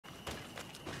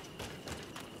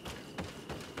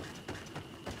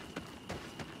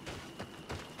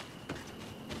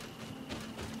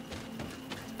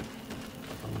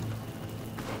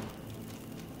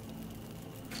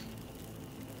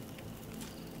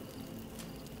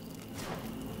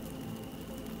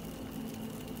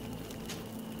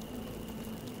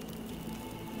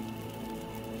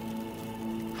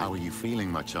How are you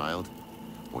feeling, my child?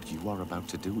 What you are about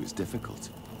to do is difficult.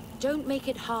 Don't make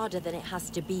it harder than it has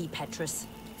to be, Petrus.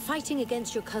 Fighting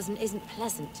against your cousin isn't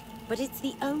pleasant, but it's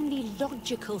the only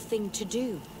logical thing to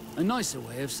do. A nicer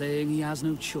way of saying he has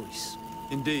no choice.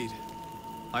 Indeed.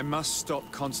 I must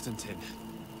stop Constantine,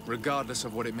 regardless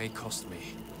of what it may cost me.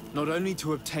 Not only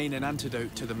to obtain an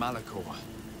antidote to the Malachor,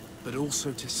 but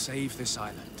also to save this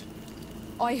island.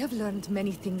 I have learned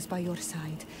many things by your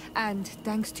side, and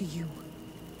thanks to you,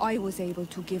 I was able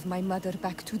to give my mother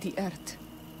back to the earth.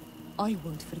 I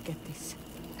won't forget this.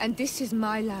 And this is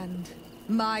my land,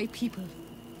 my people.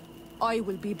 I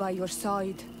will be by your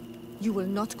side. You will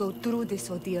not go through this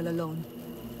ordeal alone.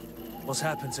 What's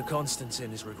happened to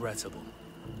Constantine is regrettable.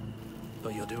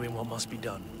 But you're doing what must be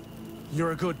done.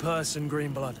 You're a good person,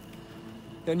 Greenblood.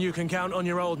 Then you can count on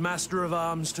your old master of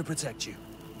arms to protect you.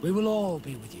 We will all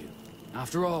be with you.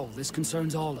 After all, this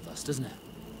concerns all of us, doesn't it?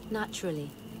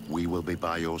 Naturally. We will be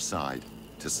by your side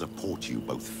to support you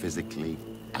both physically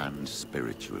and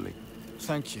spiritually.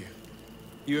 Thank you.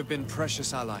 You have been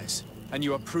precious allies, and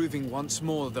you are proving once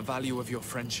more the value of your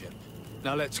friendship.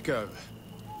 Now let's go.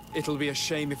 It'll be a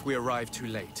shame if we arrive too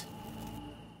late.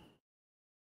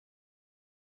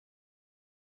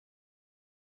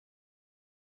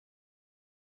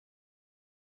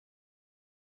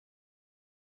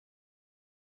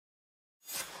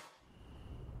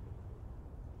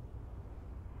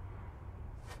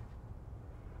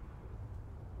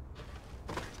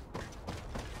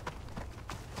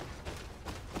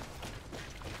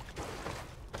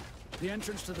 The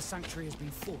entrance to the sanctuary has been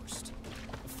forced.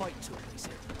 A fight took place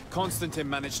here. Constantine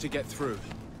managed to get through.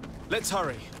 Let's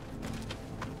hurry.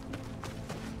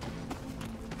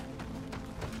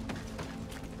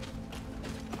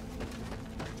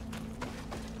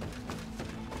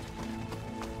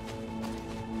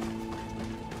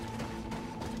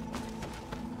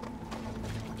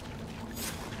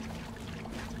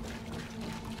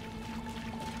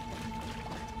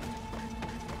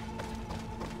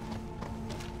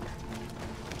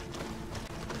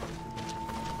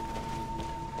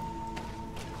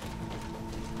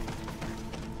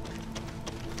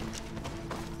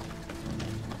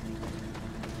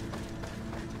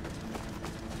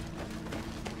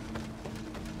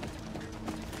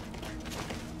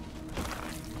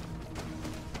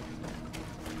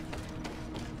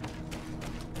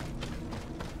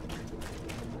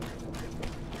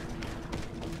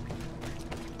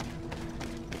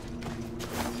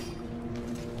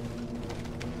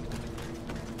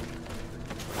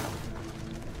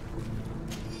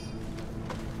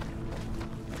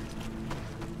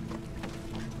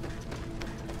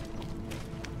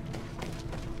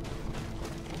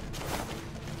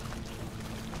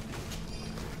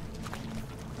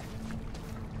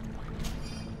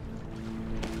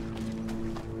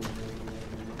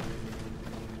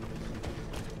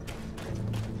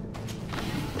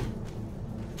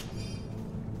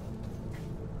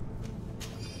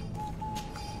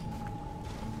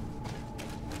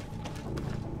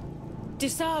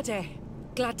 Disade,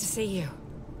 glad to see you.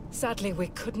 Sadly, we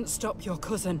couldn't stop your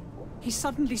cousin. He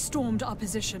suddenly stormed our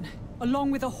position,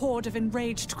 along with a horde of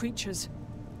enraged creatures.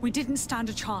 We didn't stand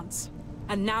a chance.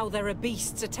 And now there are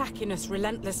beasts attacking us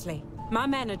relentlessly. My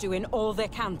men are doing all they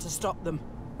can to stop them.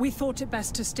 We thought it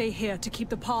best to stay here to keep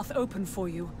the path open for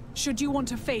you, should you want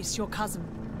to face your cousin.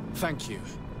 Thank you.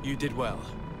 You did well.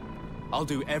 I'll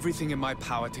do everything in my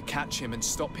power to catch him and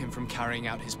stop him from carrying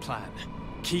out his plan.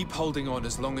 Keep holding on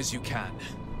as long as you can.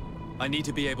 I need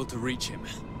to be able to reach him.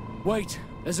 Wait,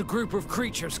 there's a group of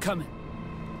creatures coming.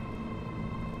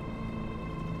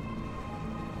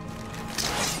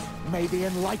 May the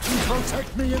Enlightened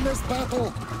protect me in this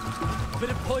battle! A bit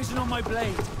of poison on my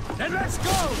blade. Then let's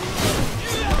go!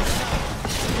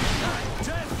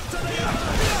 Death to the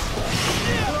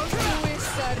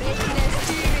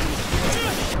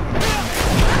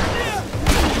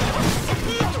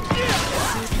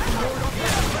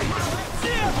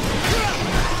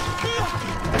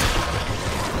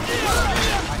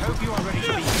I hope you are ready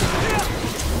to be.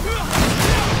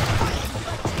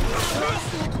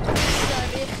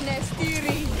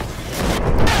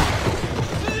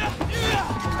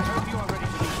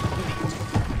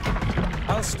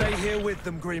 I'll stay here with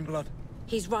them, Greenblood.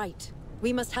 He's right.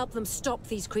 We must help them stop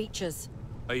these creatures.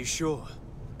 Are you sure?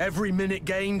 Every minute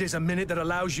gained is a minute that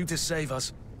allows you to save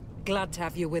us. Glad to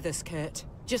have you with us, Kurt.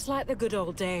 Just like the good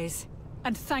old days.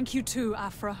 And thank you too,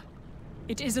 Afra.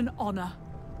 It is an honor.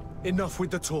 Enough with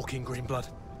the talking, Greenblood.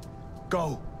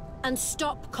 Go. And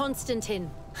stop Constantine.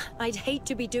 I'd hate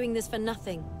to be doing this for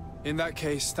nothing. In that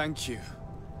case, thank you.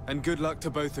 And good luck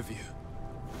to both of you.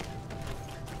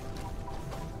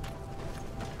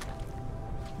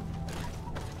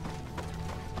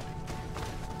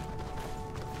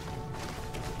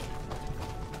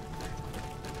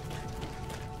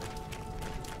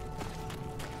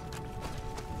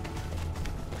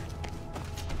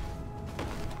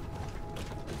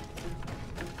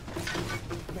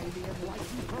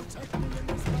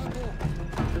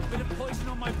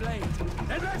 my blade.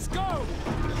 Then let's go!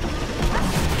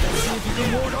 Let's see if you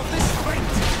can ward off this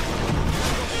fate!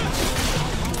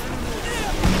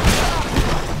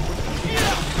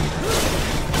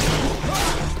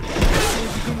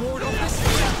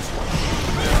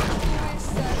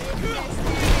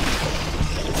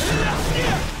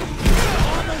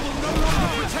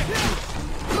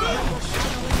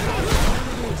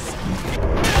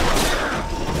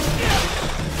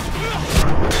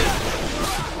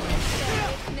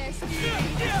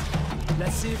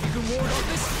 Let's see if you can ward off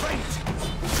this fate!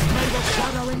 May the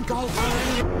shadow engulf our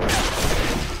enemy!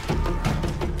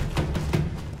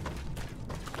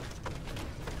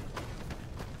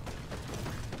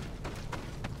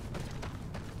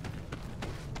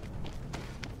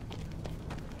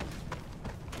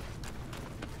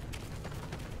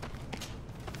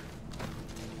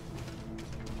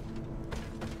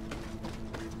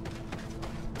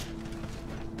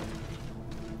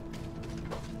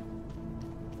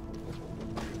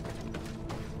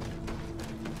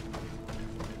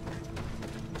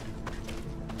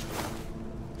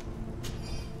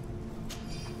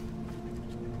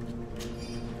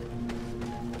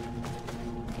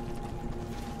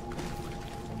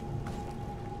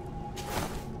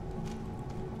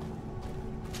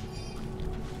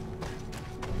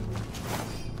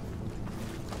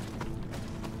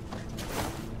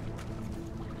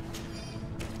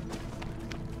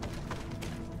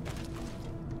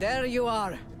 There you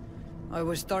are. I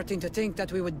was starting to think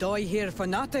that we would die here for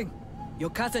nothing.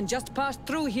 Your cousin just passed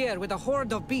through here with a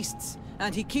horde of beasts,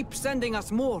 and he keeps sending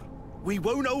us more. We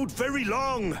won't hold very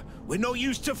long. We're not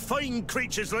used to fighting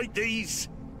creatures like these.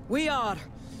 We are,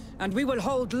 and we will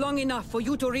hold long enough for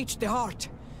you to reach the heart,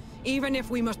 even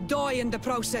if we must die in the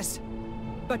process.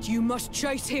 But you must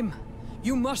chase him.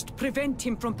 You must prevent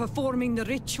him from performing the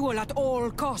ritual at all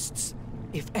costs.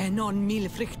 If Enon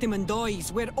Milfrichtimen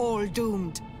dies, we're all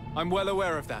doomed. I'm well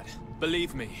aware of that,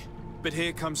 believe me. But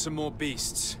here come some more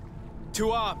beasts.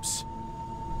 To arms!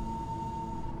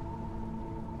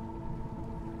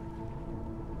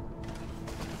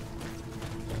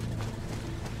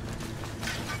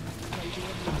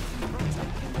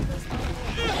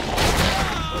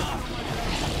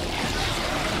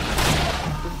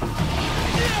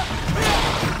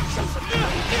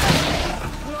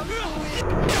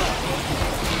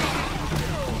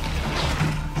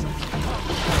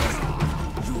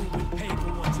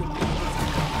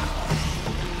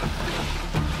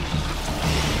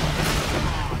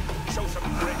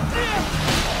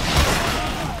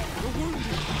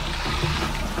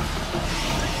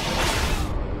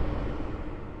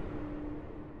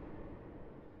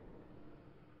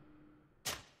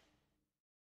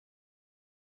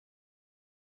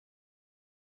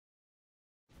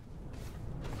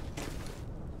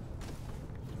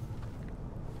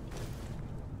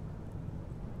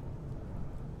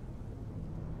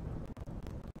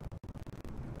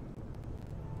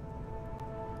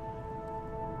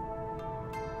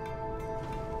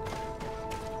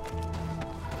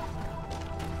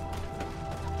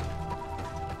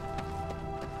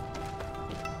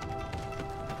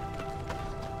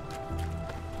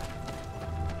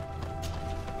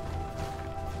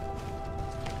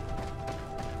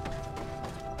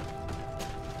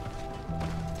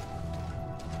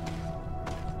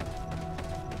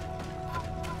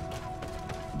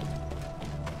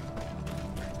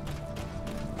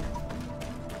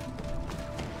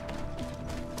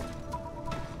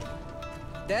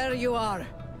 There you are.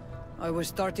 I was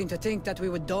starting to think that we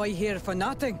would die here for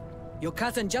nothing. Your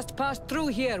cousin just passed through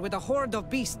here with a horde of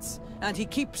beasts, and he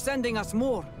keeps sending us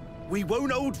more. We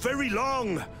won't hold very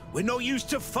long. We're not used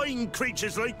to fighting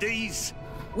creatures like these.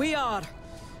 We are,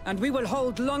 and we will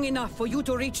hold long enough for you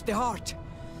to reach the heart,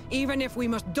 even if we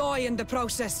must die in the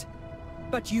process.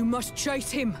 But you must chase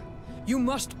him. You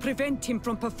must prevent him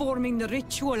from performing the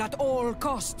ritual at all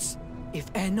costs.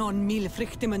 If Enon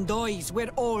Milfrichtimen dies,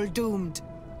 we're all doomed.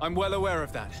 I'm well aware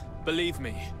of that, believe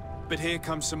me. But here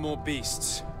come some more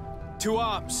beasts. To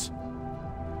arms!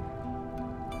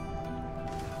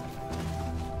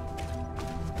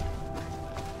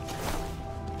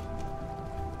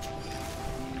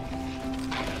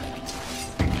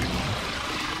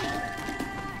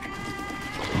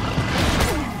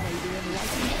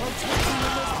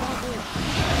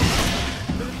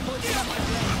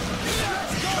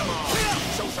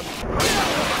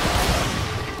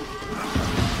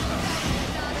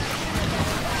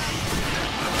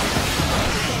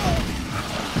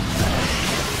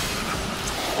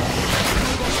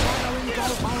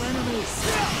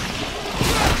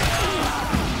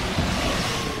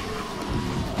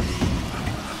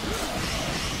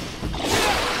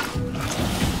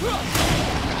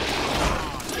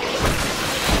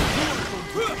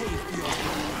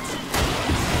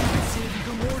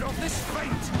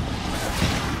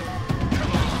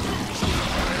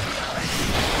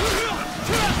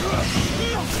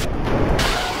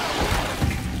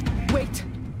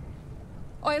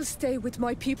 I'll stay with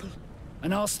my people.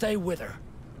 And I'll stay with her.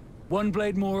 One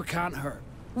blade more can't hurt.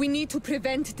 We need to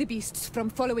prevent the beasts from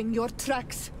following your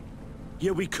tracks.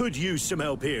 Yeah, we could use some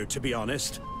help here, to be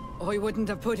honest. I wouldn't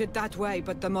have put it that way,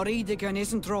 but the Moridigan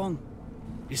isn't wrong.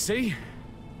 You see?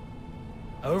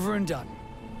 Over and done.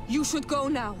 You should go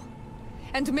now.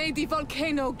 And may the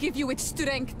volcano give you its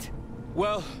strength.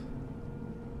 Well,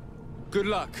 good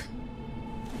luck.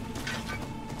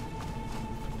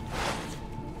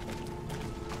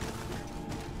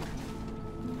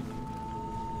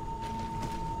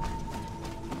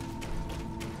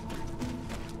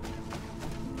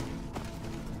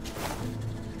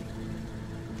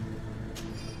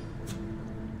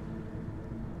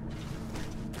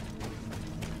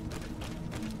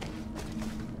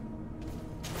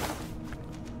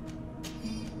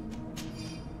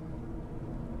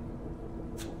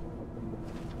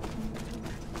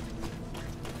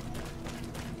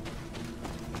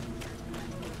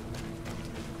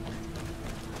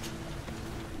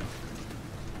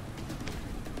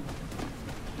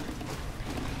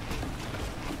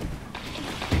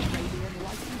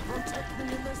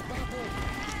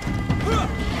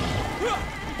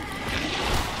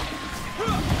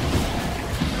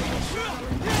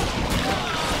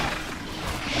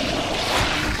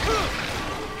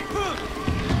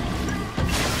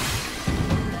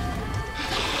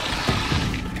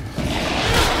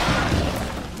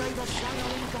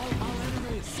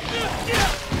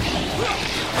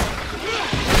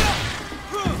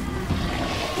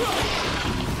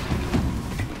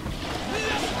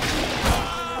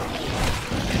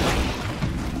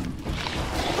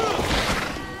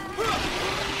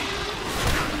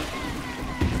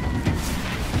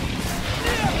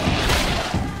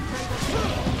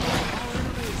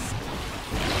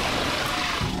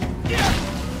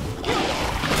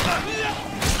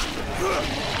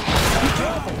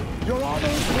 Your armor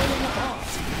is falling apart!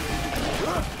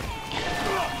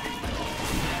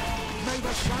 May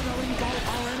the shadow engulf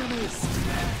our enemies!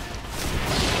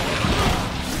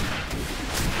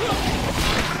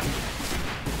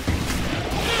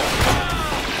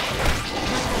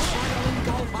 May the shadow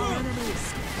engulf our enemies!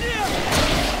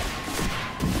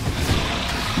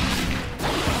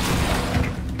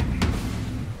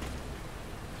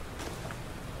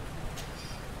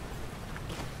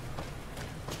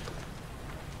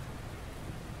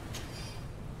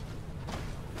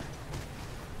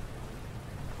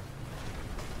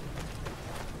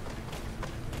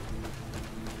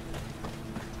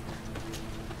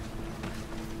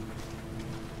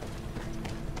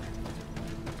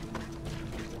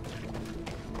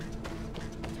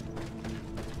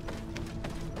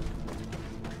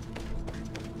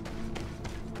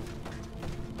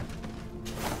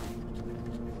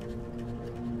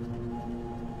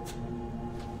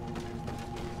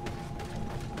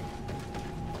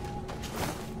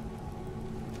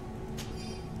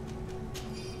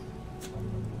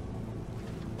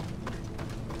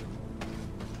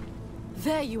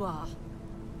 There you are.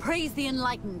 Praise the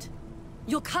Enlightened.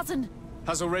 Your cousin...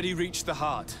 has already reached the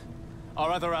heart. Our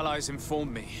other allies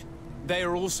informed me. They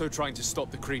are also trying to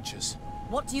stop the creatures.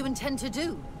 What do you intend to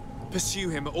do? Pursue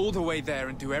him all the way there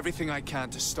and do everything I can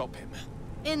to stop him.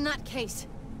 In that case,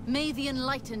 may the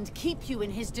Enlightened keep you in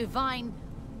his divine...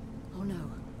 Oh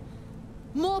no.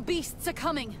 More beasts are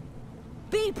coming!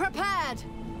 Be prepared!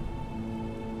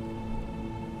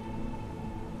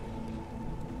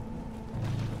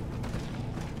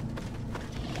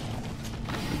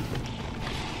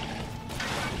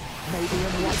 May the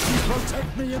Enlightened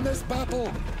protect me in this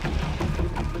battle!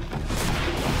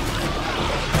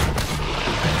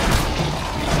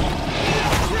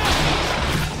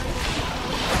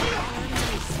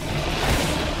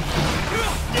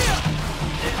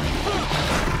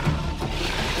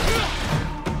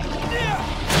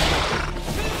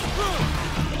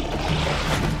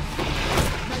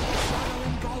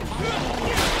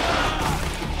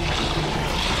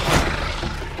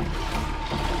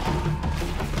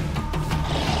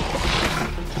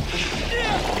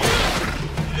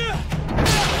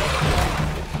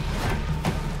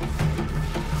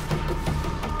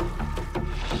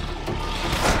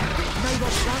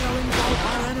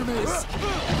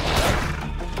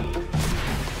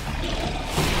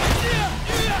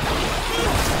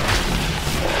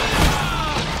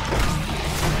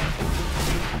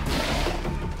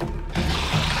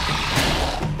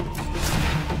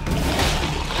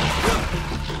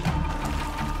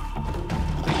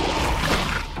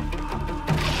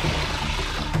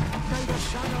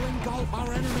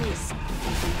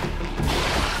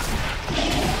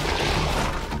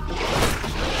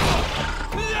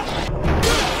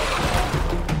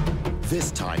 This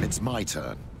time it's my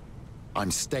turn.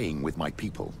 I'm staying with my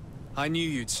people. I knew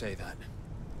you'd say that.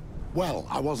 Well,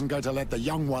 I wasn't going to let the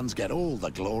young ones get all the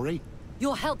glory.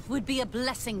 Your help would be a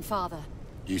blessing, Father.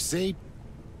 You see?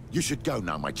 You should go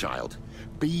now, my child.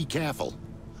 Be careful.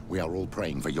 We are all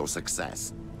praying for your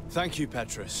success. Thank you,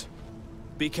 Petrus.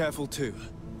 Be careful too.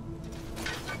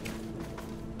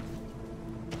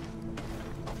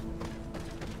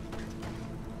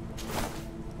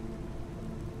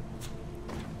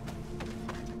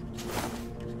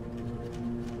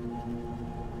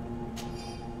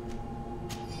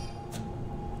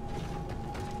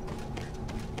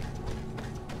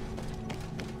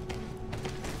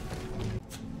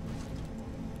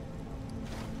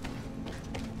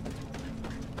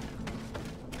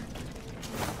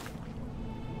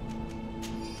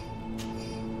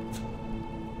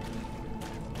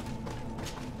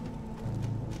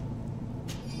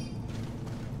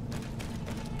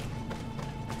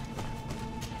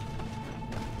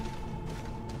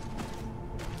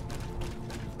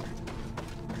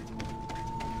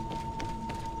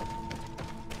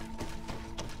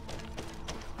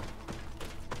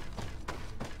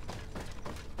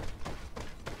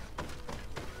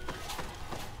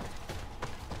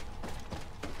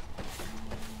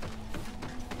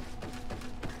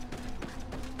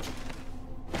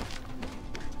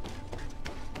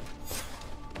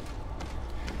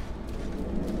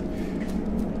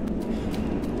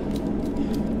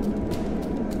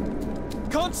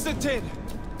 Constantine!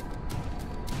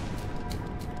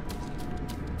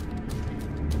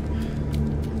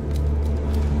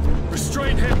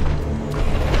 Restrain him!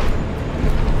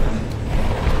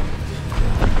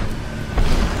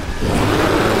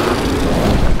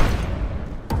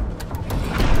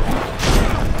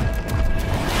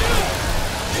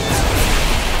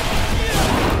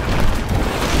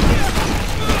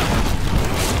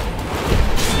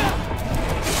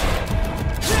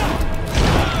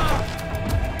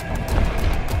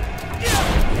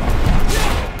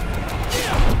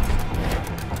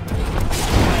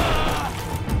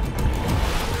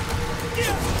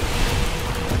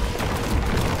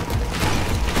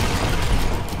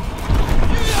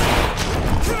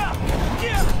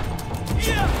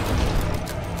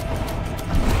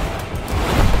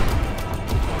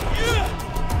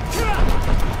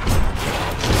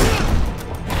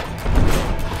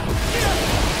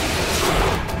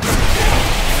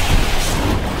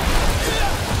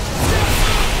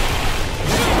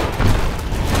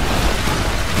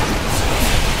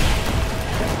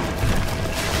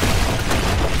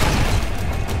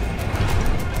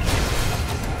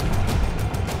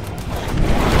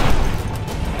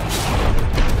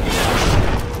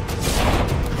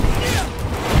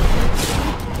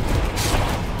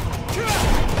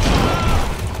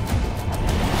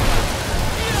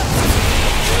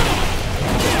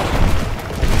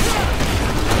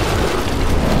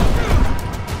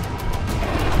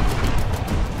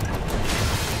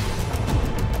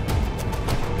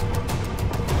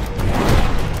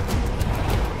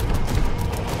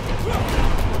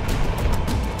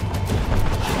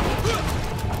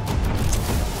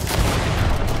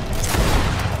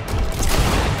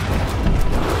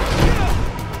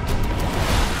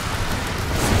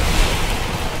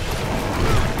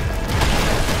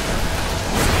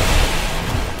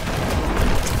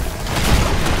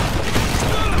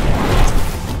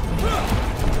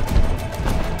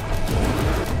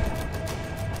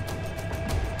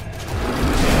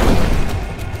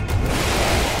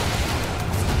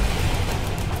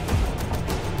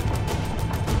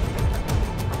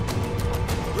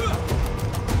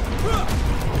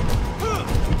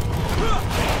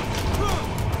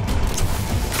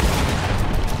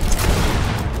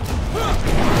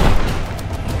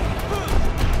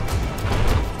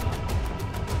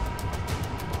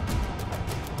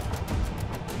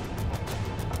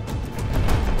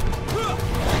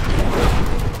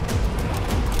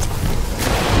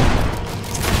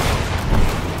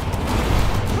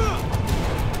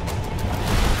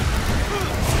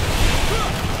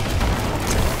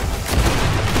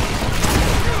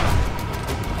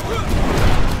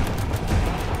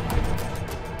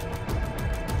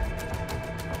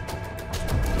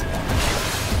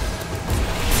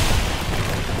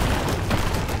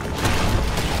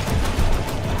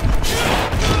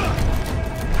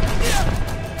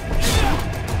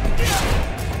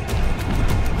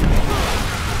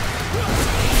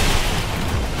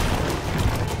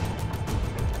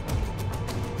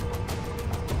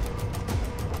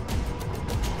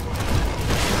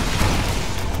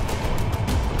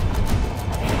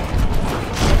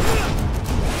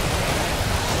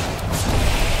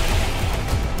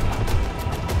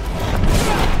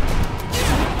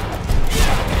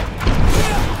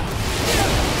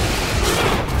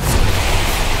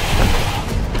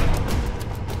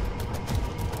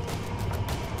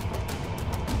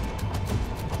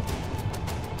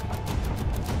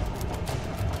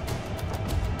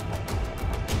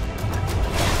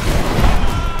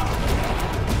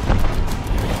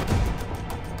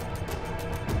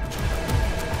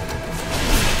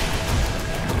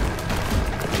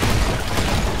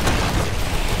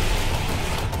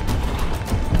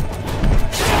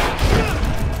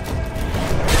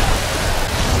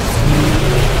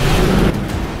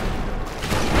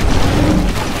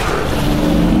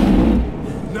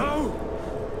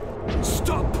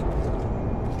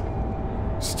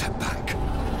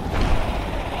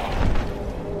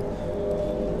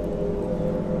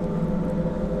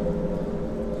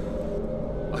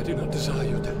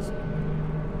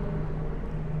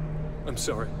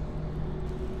 sorry.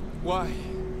 Why?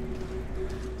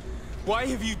 Why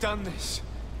have you done this?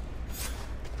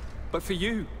 But for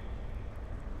you.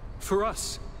 For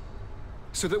us.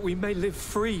 So that we may live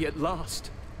free at last.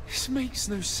 This makes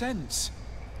no sense.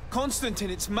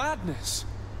 Constantine, it's madness.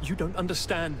 You don't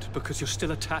understand because you're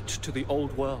still attached to the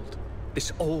old world.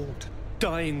 This old,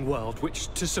 dying world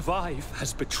which, to survive,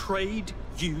 has betrayed,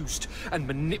 used, and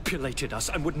manipulated us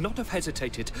and would not have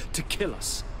hesitated to kill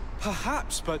us.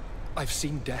 Perhaps, but I've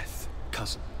seen death,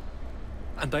 cousin.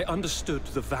 And I understood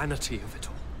the vanity of it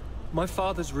all. My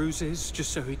father's ruses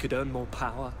just so he could earn more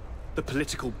power. The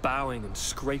political bowing and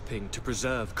scraping to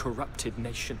preserve corrupted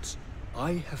nations.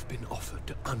 I have been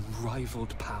offered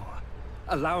unrivaled power,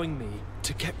 allowing me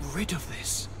to get rid of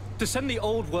this. To send the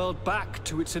old world back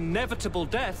to its inevitable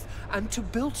death, and to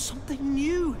build something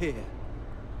new here.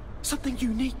 Something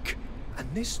unique. And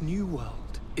this new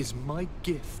world is my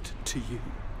gift to you.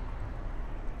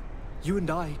 You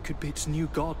and I could be its new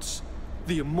gods,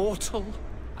 the immortal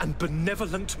and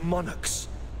benevolent monarchs.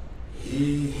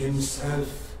 He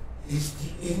himself is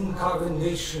the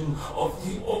incarnation of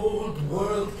the old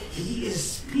world he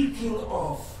is speaking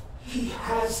of. He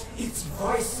has its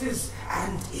vices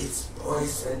and its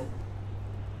poison.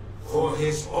 For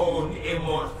his own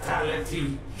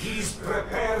immortality, he's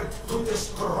prepared to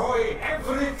destroy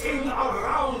everything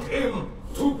around him,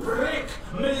 to break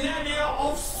millennia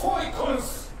of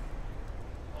cycles.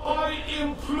 I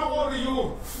implore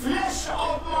you, flesh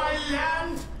of my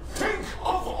land, think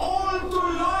of all the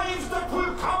lives that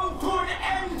will come to an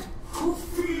end to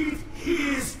feed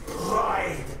his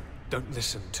pride. Don't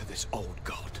listen to this old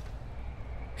god.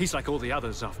 He's like all the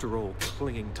others, after all,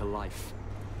 clinging to life.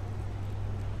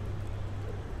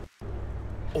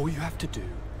 All you have to do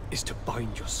is to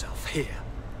bind yourself here,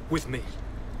 with me.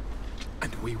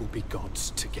 And we will be gods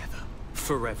together,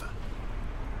 forever.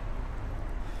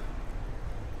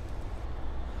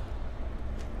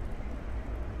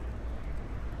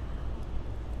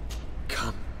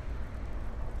 Come.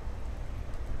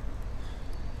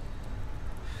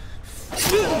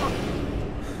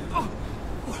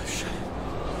 What a shame.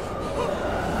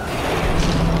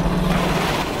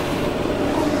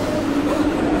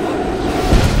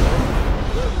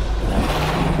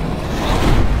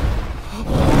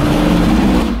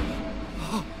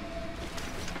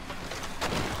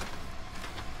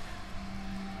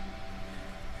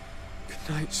 Good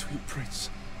night, sweet prince.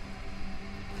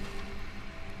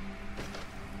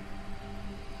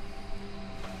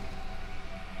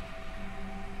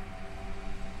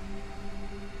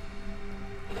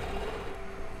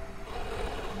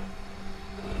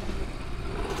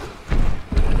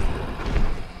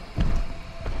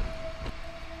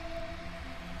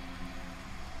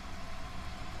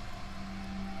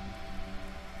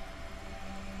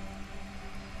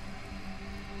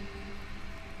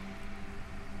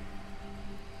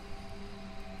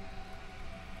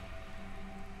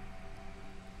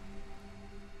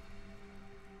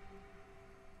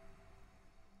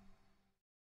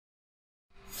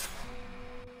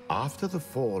 After the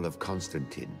fall of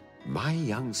Constantine, my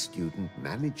young student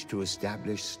managed to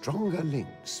establish stronger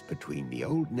links between the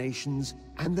old nations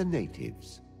and the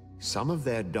natives. Some of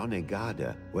their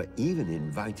donegada were even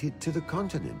invited to the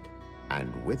continent,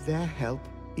 and with their help,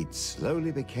 it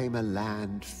slowly became a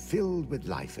land filled with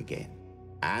life again.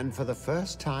 And for the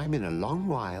first time in a long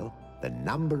while, the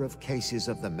number of cases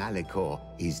of the Malichor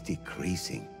is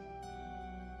decreasing.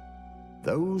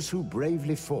 Those who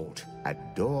bravely fought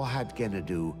at Dorhad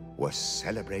Genadu were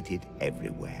celebrated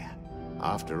everywhere.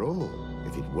 After all,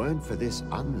 if it weren't for this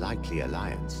unlikely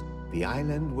alliance, the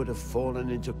island would have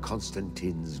fallen into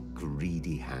Constantine's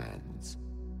greedy hands.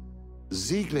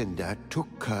 Sieglinde took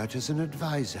Kurt as an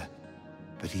advisor,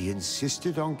 but he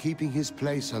insisted on keeping his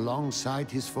place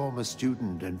alongside his former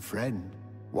student and friend,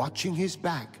 watching his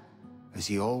back, as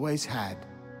he always had.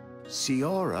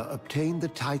 Siora obtained the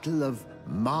title of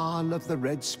Marl of the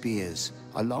Red Spears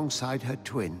alongside her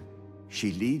twin.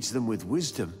 She leads them with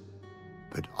wisdom,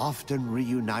 but often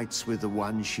reunites with the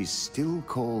one she still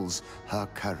calls her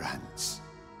Karants.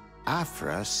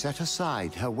 Afra set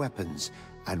aside her weapons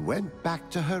and went back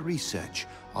to her research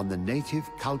on the native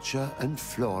culture and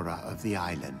flora of the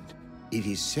island. It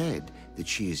is said that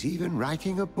she is even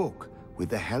writing a book with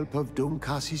the help of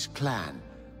Dunkas's clan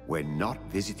when not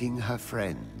visiting her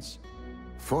friends.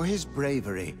 For his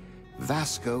bravery,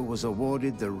 Vasco was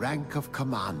awarded the rank of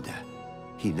commander.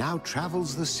 He now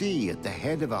travels the sea at the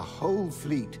head of a whole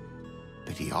fleet,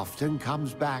 but he often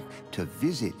comes back to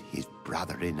visit his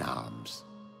brother-in-arms.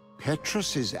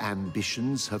 Petrus's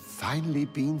ambitions have finally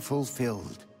been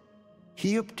fulfilled.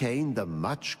 He obtained the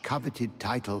much-coveted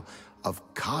title of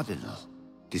Cardinal,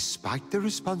 despite the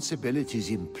responsibilities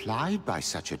implied by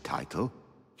such a title,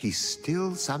 he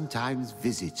still sometimes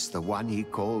visits the one he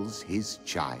calls his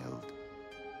child.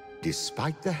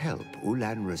 Despite the help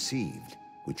Ulan received,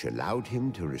 which allowed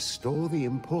him to restore the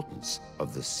importance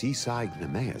of the seaside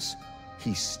Nemeus,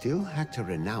 he still had to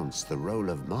renounce the role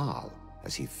of Marl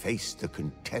as he faced the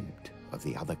contempt of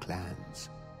the other clans.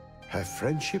 Her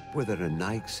friendship with the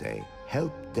Renaigse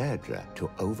helped Deirdre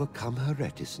to overcome her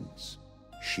reticence.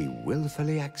 She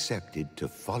willfully accepted to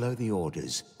follow the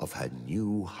orders of her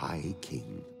new High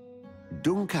King.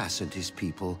 Dunkas and his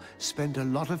people spent a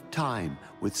lot of time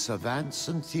with savants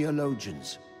and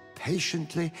theologians.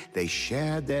 Patiently, they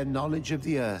shared their knowledge of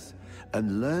the Earth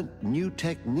and learnt new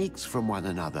techniques from one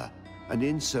another, and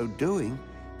in so doing,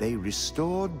 they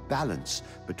restored balance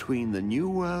between the New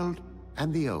World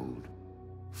and the Old.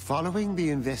 Following the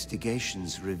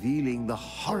investigations revealing the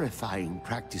horrifying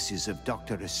practices of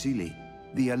Dr. Asili,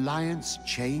 the Alliance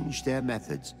changed their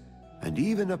methods and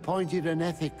even appointed an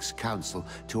ethics council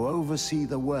to oversee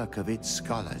the work of its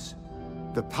scholars.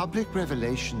 The public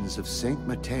revelations of St.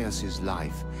 Matthias's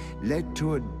life led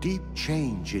to a deep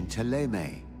change in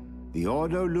Thélème. The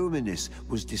Ordo Luminis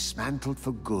was dismantled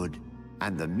for good,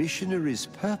 and the missionaries'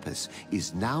 purpose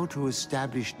is now to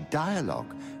establish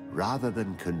dialogue rather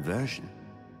than conversion.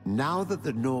 Now that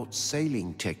the Naut's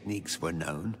sailing techniques were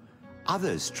known,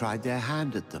 others tried their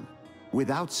hand at them,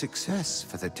 without success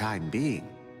for the time being.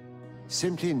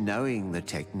 Simply knowing the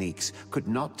techniques could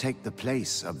not take the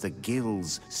place of the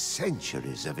Guild's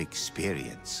centuries of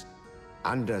experience.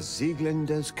 Under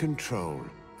Sieglinder's control,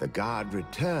 the Guard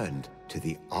returned to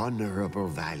the honorable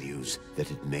values that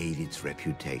had made its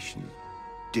reputation.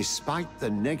 Despite the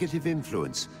negative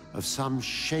influence of some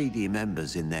shady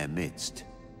members in their midst,